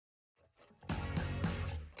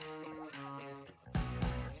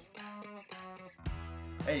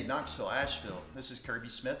Hey, Knoxville, Asheville. This is Kirby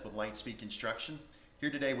Smith with Litespeed Construction. Here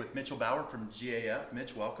today with Mitchell Bauer from GAF.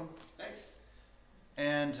 Mitch, welcome. Thanks.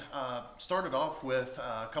 And started off with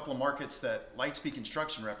a couple of markets that Litespeed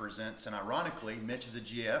Construction represents, and ironically, Mitch is a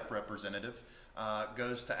GAF representative,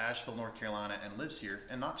 goes to Asheville, North Carolina, and lives here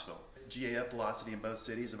in Knoxville. GAF velocity in both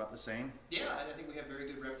cities about the same? Yeah, I think we have very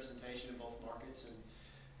good representation in both markets, and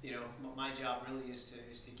you know, my job really is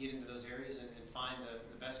to get into those areas and find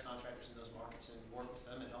the best contractors in those markets and work with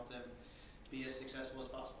them and help them be as successful as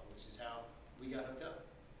possible, which is how we got hooked up.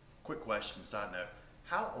 Quick question, side note.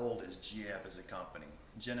 How old is GAF as a company?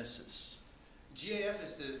 Genesis? GAF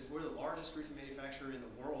is we're the largest roofing manufacturer in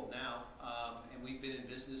the world now, and we've been in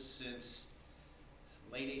business since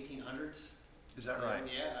late 1800s. Is that right?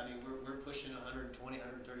 Yeah, I mean, we're pushing 120,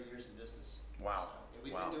 130 years in business. Wow. So, yeah,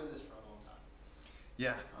 we've been doing this for a long time.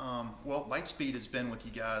 Yeah, well, Litespeed has been with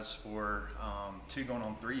you guys for 2 going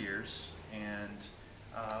on 3 years, and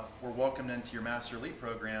we're welcomed into your Master Elite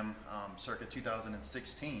program circa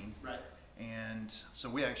 2016. Right. And so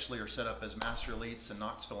we actually are set up as Master Elites in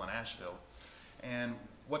Knoxville and Asheville. And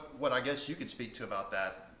what I guess you could speak to about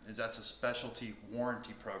that is that's a specialty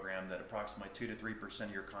warranty program that approximately 2 to 3%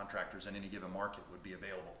 of your contractors in any given market would be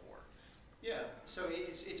available for. Yeah, so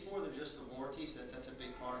it's more than just the warranties. That's a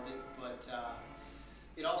big part of it, but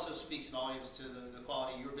it also speaks volumes to the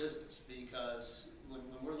quality of your business, because when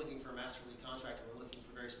we're looking for a Master Elite contractor, we're looking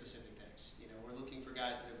for very specific things. You know, we're looking for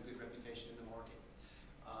guys that have a good reputation in the market,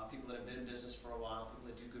 people that have been in business for a while,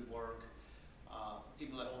 people that do good work,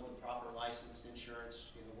 people that hold the proper license,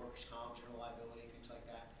 insurance, you know, workers' comp, general liability, things like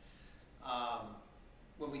that.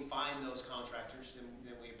 When we find those contractors,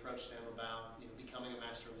 then we approach them about, you know, becoming a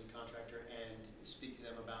Master Elite contractor and speak to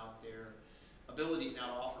them about their abilities now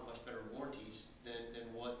to offer much better warranties than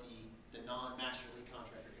what the non-Master Elite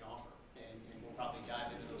contractor can offer. And we'll probably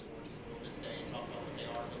dive into those warranties a little bit today and talk about what they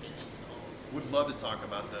are, what they mean to the home. Would love to talk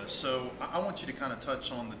about those. So I want you to kind of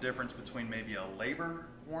touch on the difference between maybe a labor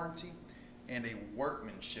warranty and a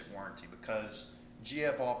workmanship warranty, because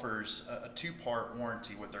GF offers a 2-part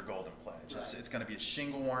warranty with their Golden Pledge. Right. It's going to be a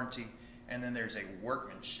shingle warranty, and then there's a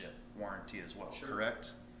workmanship warranty as well, Sure.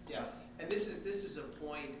 Correct? Yeah, and this is a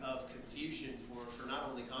point of confusion for not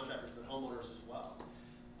only contractors but homeowners as well.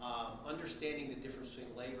 Understanding the difference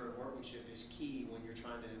between labor and workmanship is key when you're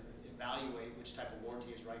trying to evaluate which type of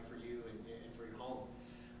warranty is right for you and for your home.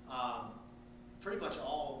 Pretty much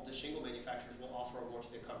all the shingle manufacturers will offer a warranty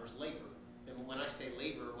that covers labor. And when I say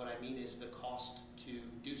labor, what I mean is the cost to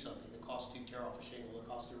do something, the cost to tear off a shingle, the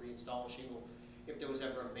cost to reinstall a shingle, if there was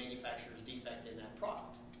ever a manufacturer's defect in that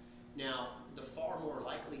product. Now, the far more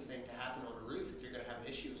likely thing to happen on a roof, if you're going to have an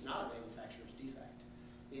issue, is not a manufacturer's defect.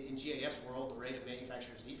 In GAF's world, the rate of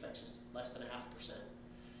manufacturer's defects is less than 0.5%.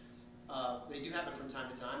 They do happen from time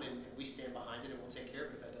to time, and we stand behind it, and we'll take care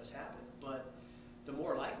of it if that does happen. But the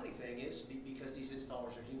more likely thing is, because these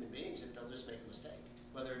installers are human beings, that they'll just make a mistake,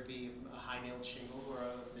 whether it be a high-nailed shingle or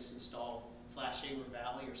a misinstalled flat shingle or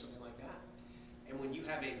valley or something like that. And when you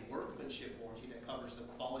have a workmanship warranty that covers the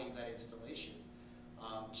quality of that installation,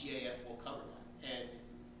 GAF will cover that. And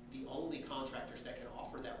the only contractors that can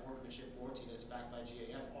offer that workmanship warranty that's backed by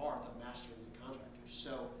GAF are the Master Elite contractors.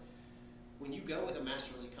 So when you go with a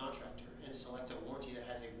Master Elite contractor and select a warranty that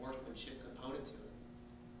has a workmanship component to it,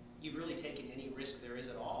 you've really taken any risk there is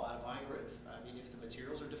at all out of buying a roof. I mean, if the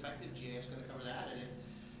materials are defective, GAF's going to cover that, and if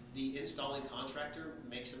the installing contractor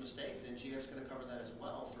makes a mistake, then GAF's going to cover that as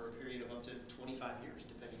well for a period of up to 25 years,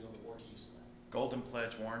 depending on the warranty you select. Golden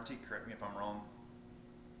Pledge warranty, correct me if I'm wrong,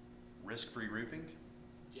 risk-free roofing?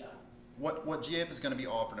 Yeah. What GAF is going to be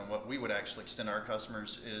offering and what we would actually extend to our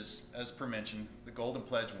customers is, as per mentioned, the Golden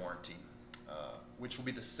Pledge warranty, which will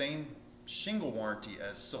be the same shingle warranty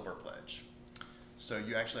as Silver Pledge. So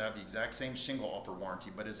you actually have the exact same shingle offer warranty,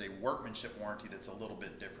 but is a workmanship warranty that's a little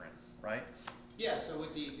bit different, right? Yeah, so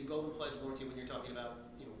with the Golden Pledge warranty, when you're talking about,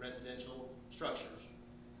 you know, residential structures,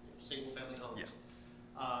 single-family homes,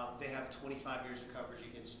 yeah, they have 25 years of coverage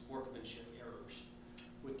against workmanship errors.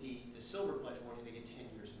 With the Silver Pledge warranty, they get 10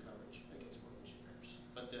 years of coverage against workmanship errors.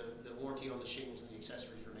 But the warranty on the shingles and the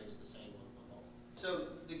accessories remains the same on both. So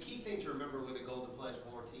the key thing to remember with a Golden Pledge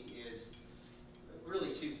warranty is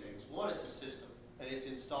really 2 things. One, it's a system, and it's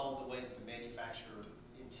installed the way that the manufacturer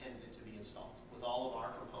intends it to be installed, with all of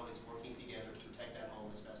our components working together to protect that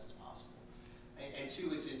home as best as possible. And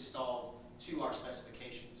 2, it's installed to our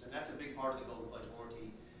specifications, and that's a big part of the Golden Pledge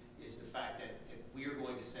warranty, is the fact that we are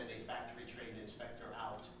going to send a factory-trained inspector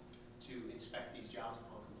out to inspect these jobs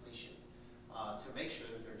upon completion, to make sure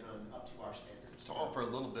that they're done up to our standards. To offer a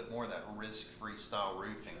little bit more of that risk-free style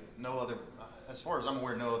roofing. No other, as far as I'm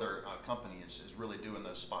aware, no other company is really doing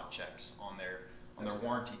those spot checks on their on their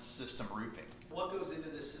warranted system roofing. What goes into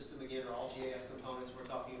this system again are all GAF components. We're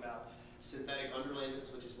talking about synthetic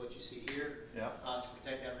underlayments, which is what you see here, to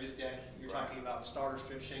protect that roof deck. You're talking about starter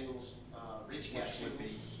strip shingles, ridge cap shingles. Which would be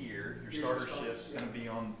here. Your Here's starter your strip is going to be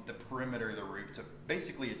on the perimeter of the roof to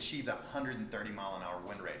basically achieve that 130-mile-an-hour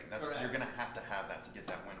wind rating. You're going to have that to get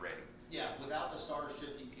that wind rating. Yeah, without the starter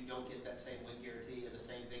strip, you don't get that same wind guarantee, and the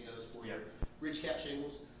same thing goes for your ridge cap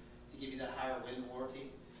shingles to give you that higher wind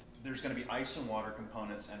warranty. There's going to be ice and water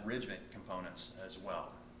components and ridge vent components as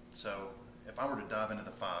well. So if I were to dive into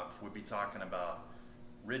the 5, we'd be talking about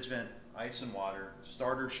ridge vent, ice and water,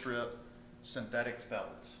 starter strip, synthetic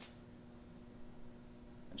felt,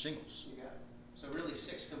 and shingles. You got it. So really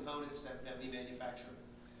 6 components that we manufacture.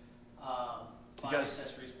 5 Guys,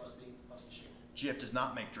 accessories plus the shingle. GF does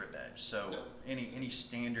not make drip edge, so any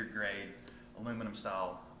standard grade aluminum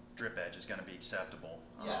style drip edge is going to be acceptable.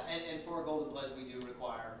 Yeah, and for a golden pledge, we do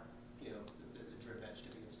require, you know, the drip edge to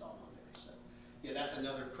be installed on there. So, yeah, that's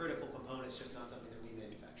another critical component. It's just not something that we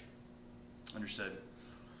manufacture. Understood.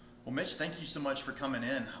 Well, Mitch, thank you so much for coming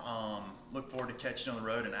in. Look forward to catching you on the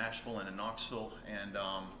road in Asheville and in Knoxville. And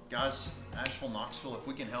guys, Asheville, Knoxville, if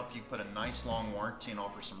we can help you put a nice long warranty and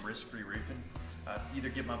offer some risk-free roofing, either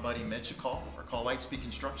give my buddy Mitch a call or call Litespeed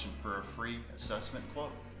Construction for a free assessment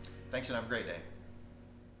quote. Thanks and have a great day.